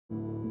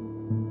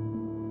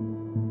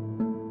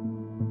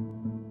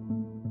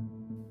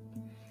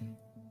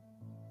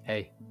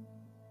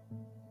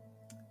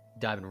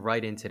diving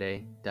right in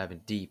today,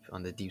 diving deep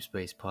on the Deep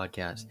Space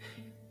podcast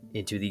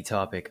into the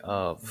topic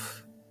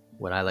of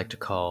what I like to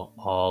call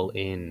all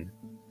in.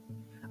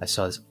 I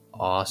saw this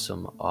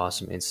awesome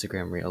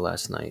Instagram reel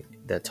last night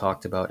that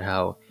talked about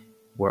how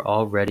we're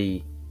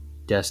already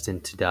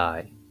destined to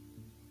die.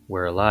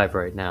 We're alive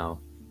right now,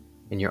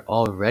 and you're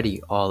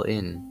already all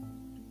in.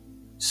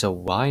 So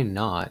why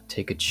not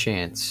take a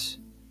chance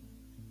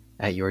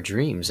at your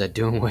dreams, at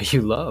doing what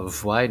you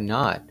love? Why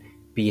not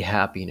be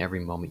happy in every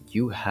moment?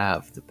 You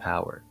have the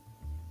power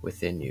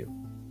within you,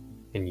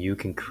 and you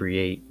can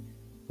create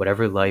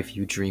whatever life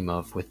you dream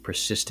of with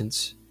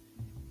persistence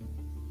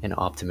and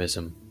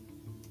optimism.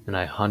 And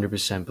I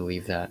 100%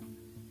 believe that.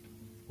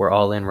 We're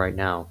all in right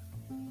now.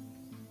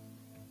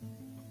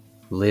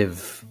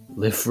 Live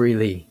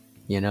freely,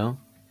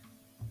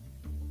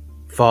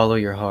 Follow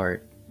your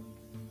heart.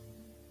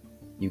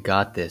 You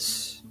got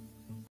this.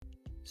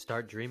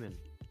 Start dreaming.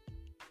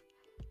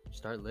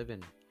 Start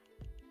living.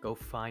 Go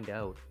find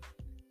out.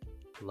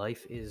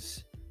 Life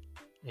is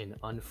an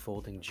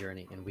unfolding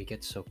journey, and we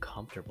get so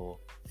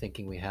comfortable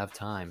thinking we have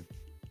time,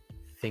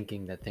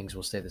 thinking that things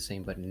will stay the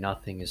same, but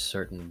nothing is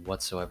certain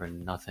whatsoever.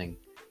 Nothing.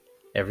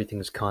 Everything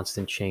is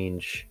constant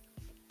change.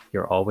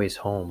 You're always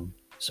home,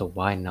 so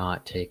why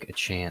not take a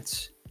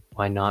chance?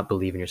 Why not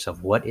believe in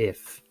yourself? What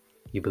if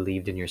you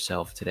believed in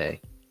yourself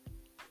today?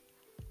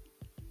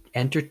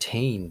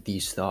 Entertain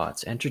these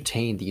thoughts.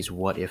 Entertain these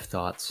what if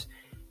thoughts.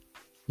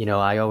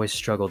 I always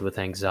struggled with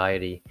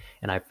anxiety,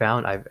 and I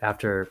found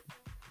after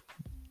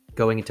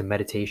going into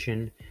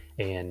meditation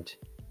and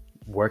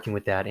working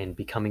with that and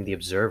becoming the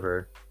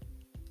observer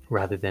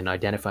rather than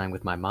identifying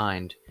with my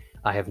mind,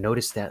 I have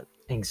noticed that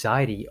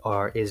anxiety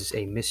is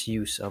a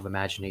misuse of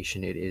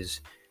imagination. It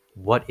is,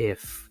 what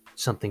if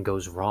something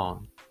goes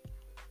wrong?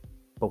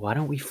 But why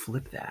don't we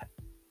flip that?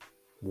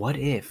 What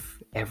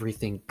if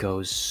everything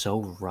goes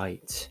so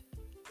right?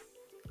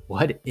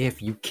 What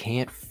if you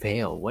can't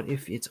fail? What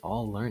if it's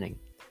all learning?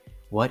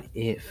 What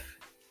if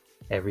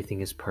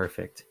everything is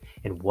perfect?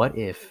 And what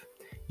if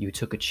you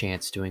took a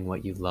chance doing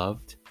what you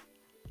loved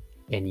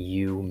and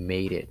you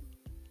made it?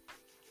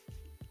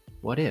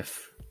 What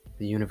if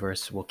the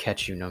universe will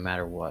catch you no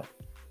matter what?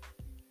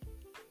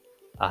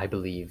 I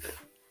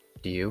believe.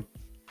 Do you?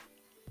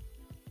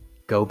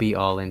 Go be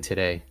all in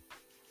today.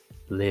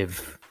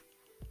 Live.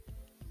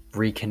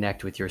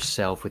 Reconnect with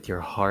yourself, with your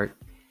heart,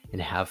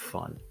 and have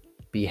fun.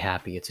 Be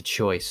happy. It's a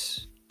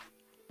choice.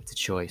 It's a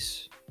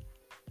choice.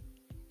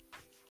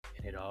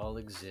 And it all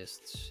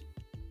exists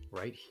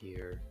right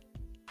here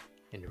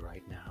and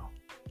right now.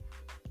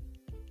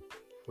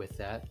 With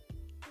that,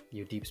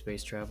 you deep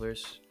space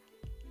travelers,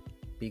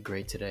 be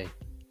great today.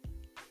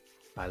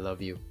 I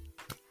love you.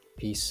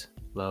 Peace,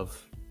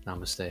 love,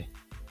 namaste.